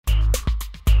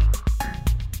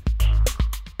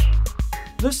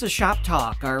This is Shop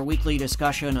Talk, our weekly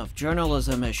discussion of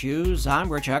journalism issues. I'm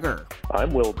Rich Egger.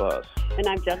 I'm Will Buss. And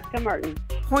I'm Jessica Martin.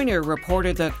 Poynter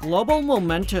reported that global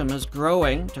momentum is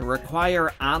growing to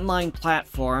require online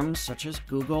platforms such as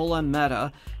Google and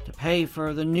Meta to pay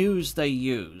for the news they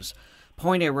use.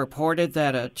 Poynter reported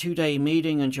that a two-day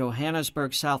meeting in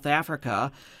Johannesburg, South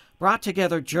Africa, brought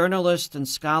together journalists and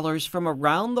scholars from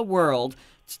around the world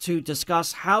to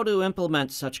discuss how to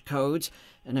implement such codes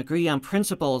and agree on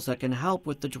principles that can help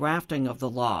with the drafting of the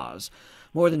laws.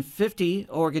 More than 50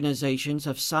 organizations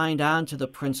have signed on to the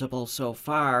principles so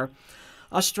far.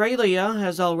 Australia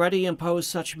has already imposed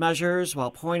such measures,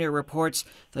 while Poynter reports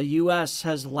the U.S.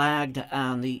 has lagged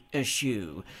on the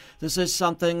issue. This is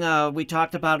something we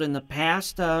talked about in the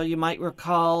past. You might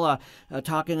recall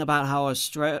talking about how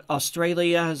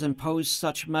Australia has imposed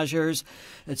such measures.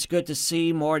 It's good to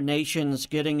see more nations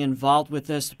getting involved with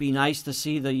this. It'd be nice to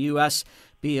see the U.S.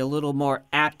 be a little more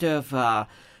active.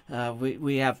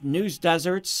 We have news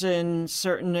deserts in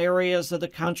certain areas of the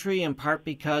country, in part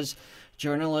because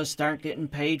journalists aren't getting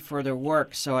paid for their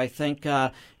work. So I think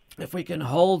if we can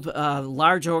hold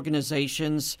large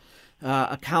organizations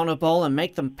accountable and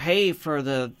make them pay for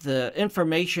the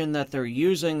information that they're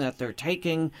using, that they're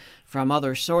taking from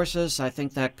other sources, I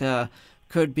think that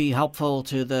could be helpful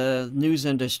to the news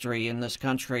industry in this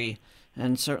country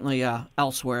and certainly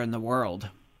elsewhere in the world.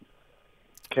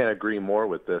 Can't agree more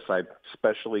with this. I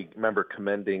especially remember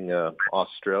commending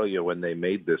Australia when they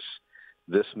made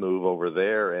this move over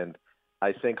there, and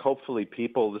I think hopefully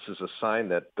this is a sign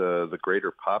that the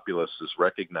greater populace is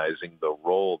recognizing the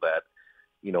role that,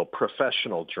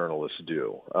 professional journalists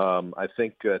do. I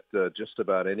think that just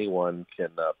about anyone can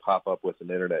pop up with an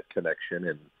internet connection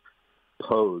and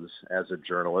pose as a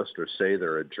journalist or say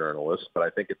they're a journalist. But I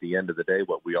think at the end of the day,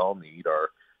 what we all need are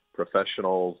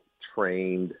professional,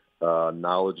 trained,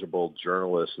 knowledgeable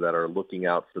journalists that are looking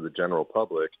out for the general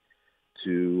public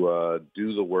to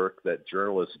do the work that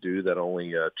journalists do that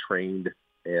only trained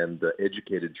and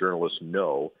educated journalists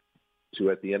know,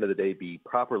 to at the end of the day be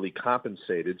properly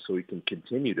compensated so we can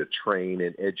continue to train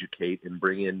and educate and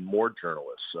bring in more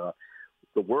journalists.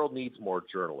 The world needs more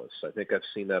journalists. I think I've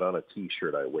seen that on a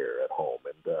T-shirt I wear at home,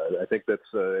 and I think that's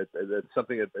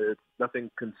something that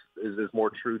nothing is more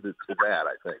true to that.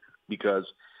 I think because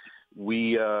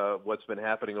what's been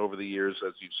happening over the years,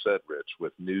 as you said, Rich,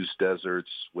 with news deserts,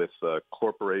 with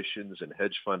corporations and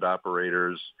hedge fund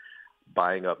operators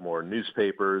buying up more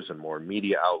newspapers and more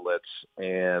media outlets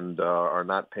and are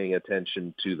not paying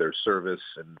attention to their service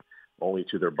and only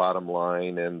to their bottom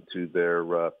line and to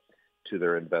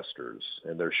their investors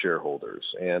and their shareholders.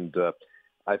 And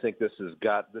I think this is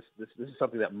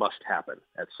something that must happen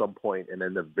at some point and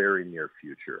in the very near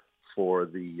future for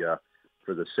the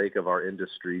sake of our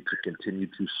industry to continue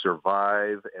to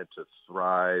survive and to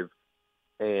thrive,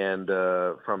 and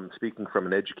speaking from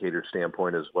an educator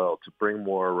standpoint as well, to bring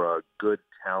more good,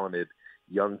 talented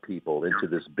young people into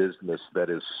this business that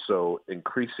is so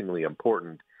increasingly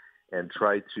important, and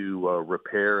try to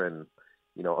repair and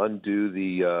undo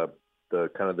the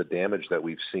kind of the damage that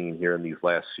we've seen here in these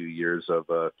last few years of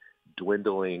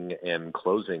dwindling and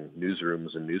closing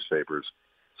newsrooms and newspapers.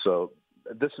 So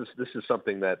this is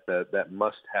something that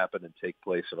must happen and take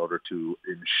place in order to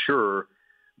ensure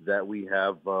that we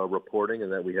have reporting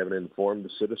and that we have an informed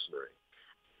citizenry.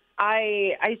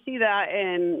 I see that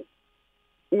in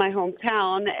my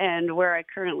hometown and where I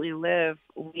currently live.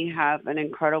 We have an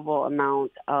incredible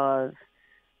amount of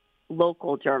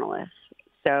local journalists.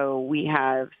 So we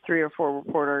have 3 or 4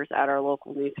 reporters at our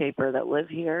local newspaper that live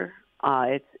here.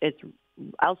 It's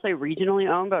I'll say regionally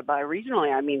owned, but by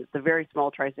regionally, I mean it's a very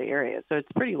small tri-state area, so it's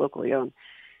pretty locally owned.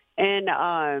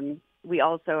 And we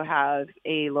also have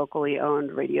a locally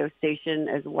owned radio station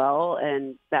as well,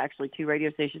 and actually 2 radio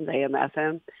stations, AM,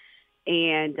 FM.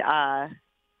 And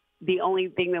the only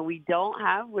thing that we don't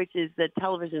have, which is the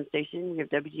television station, we have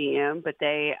WGM, but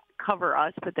they cover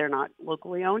us, but they're not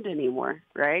locally owned anymore,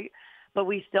 right? But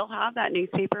we still have that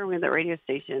newspaper and we have that radio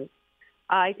station.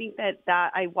 I think that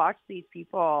I watch these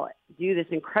people do this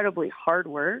incredibly hard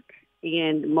work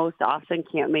and most often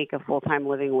can't make a full-time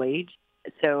living wage.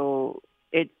 So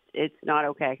it's not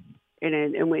okay, and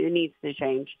it needs to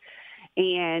change.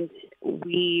 And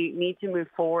we need to move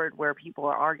forward where people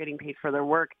are getting paid for their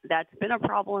work. That's been a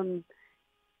problem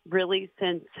really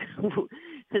since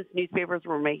newspapers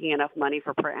were making enough money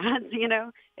for print ads.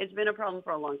 It's been a problem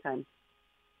for a long time.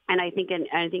 And I think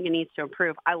it needs to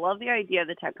improve. I love the idea of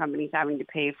the tech companies having to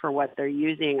pay for what they're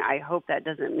using. I hope that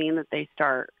doesn't mean that they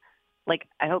start,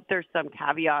 I hope there's some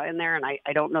caveat in there, and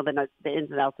I don't know the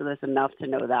ins and outs of this enough to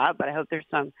know that, but I hope there's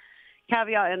some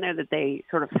caveat in there that they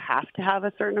sort of have to have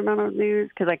a certain amount of news,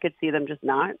 because I could see them just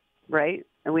not, right?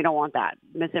 And we don't want that.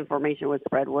 Misinformation would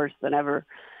spread worse than ever.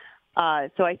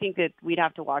 So I think that we'd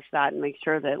have to watch that and make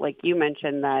sure that, like you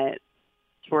mentioned, that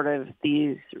sort of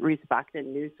these respected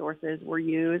news sources were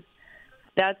used.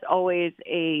 That's always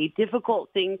a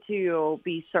difficult thing to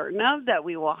be certain of, that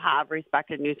we will have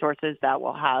respected news sources that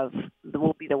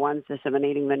will be the ones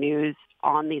disseminating the news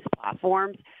on these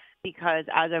platforms. Because,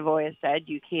 as I've always said,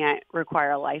 you can't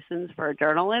require a license for a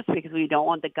journalist, because we don't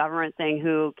want the government saying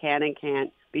who can and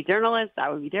can't be journalists.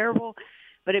 That would be terrible.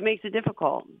 But it makes it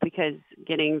difficult, because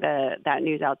getting that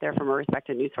news out there from a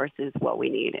respected news source is what we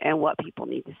need and what people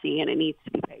need to see, and it needs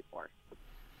to be paid for.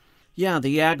 Yeah,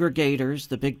 the aggregators,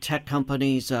 the big tech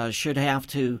companies, should have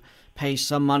to pay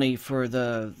some money for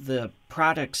the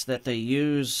products that they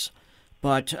use.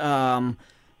 But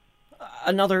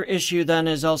another issue then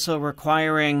is also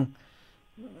requiring,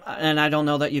 and I don't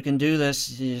know that you can do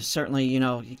this, certainly,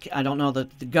 I don't know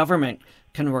that the government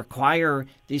can require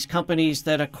these companies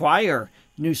that acquire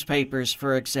newspapers,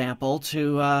 for example,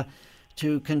 to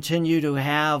continue to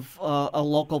have a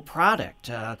local product.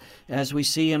 As we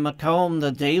see in Macomb,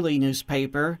 the daily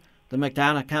newspaper, the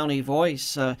McDonough County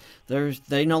Voice,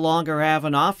 they no longer have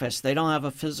an office. They don't have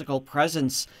a physical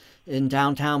presence in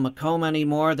downtown Macomb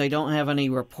anymore. They don't have any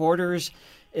reporters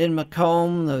in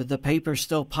Macomb. The paper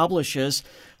still publishes,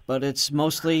 but it's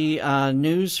mostly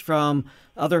news from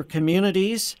other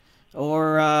communities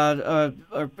or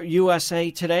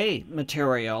USA Today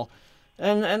material.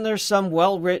 And there's some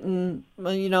well-written,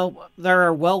 there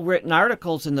are well-written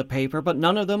articles in the paper, but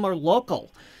none of them are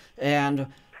local. And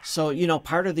so,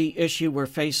 part of the issue we're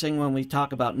facing when we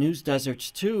talk about news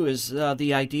deserts, too, is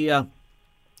the idea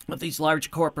of these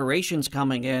large corporations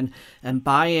coming in and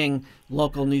buying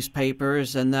local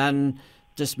newspapers and then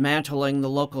dismantling the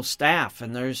local staff.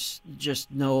 And there's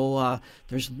just no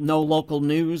local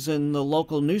news in the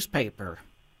local newspaper.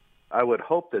 I would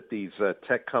hope that these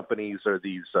tech companies or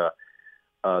these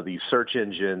search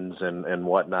engines and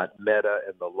whatnot, Meta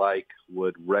and the like,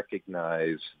 would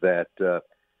recognize that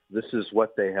this is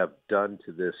what they have done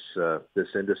to this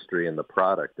industry and the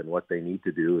product, and what they need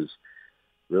to do is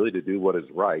really to do what is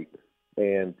right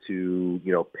and to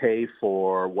pay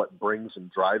for what brings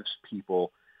and drives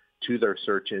people to their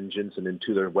search engines and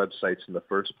into their websites in the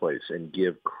first place, and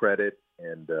give credit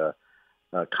and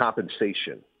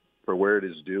compensation for where it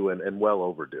is due and well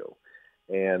overdue.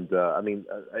 And,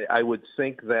 I would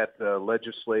think that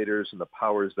legislators and the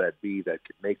powers that be that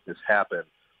could make this happen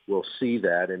will see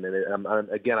that. And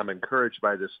I'm encouraged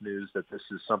by this news that this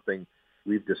is something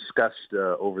we've discussed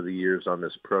over the years on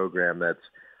this program that's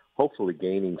hopefully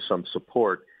gaining some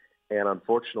support. And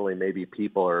unfortunately, maybe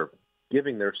people are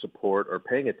giving their support or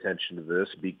paying attention to this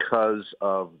because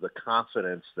of the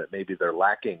confidence that maybe they're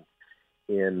lacking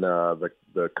in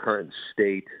the current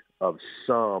state of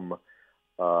some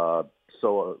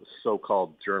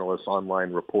so-called journalists'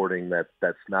 online reporting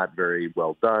that's not very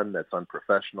well done, that's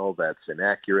unprofessional, that's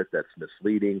inaccurate, that's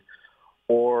misleading,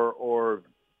 or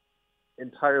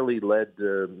entirely led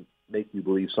to make you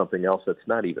believe something else that's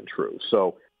not even true.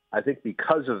 So I think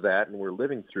because of that, and we're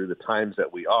living through the times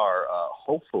that we are,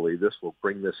 hopefully this will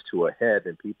bring this to a head,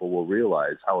 and people will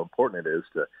realize how important it is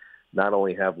to not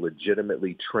only have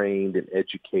legitimately trained and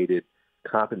educated,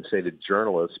 compensated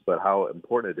journalists, but how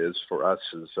important it is for us,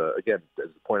 as again, as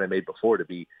the point I made before, to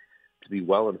be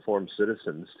well-informed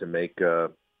citizens, to make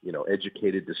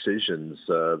educated decisions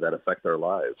that affect our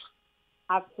lives.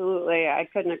 Absolutely, I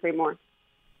couldn't agree more.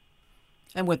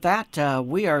 And with that,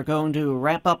 we are going to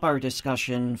wrap up our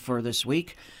discussion for this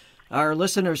week. Our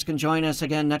listeners can join us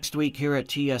again next week here at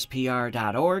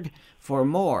tspr.org for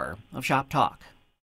more of Shop Talk.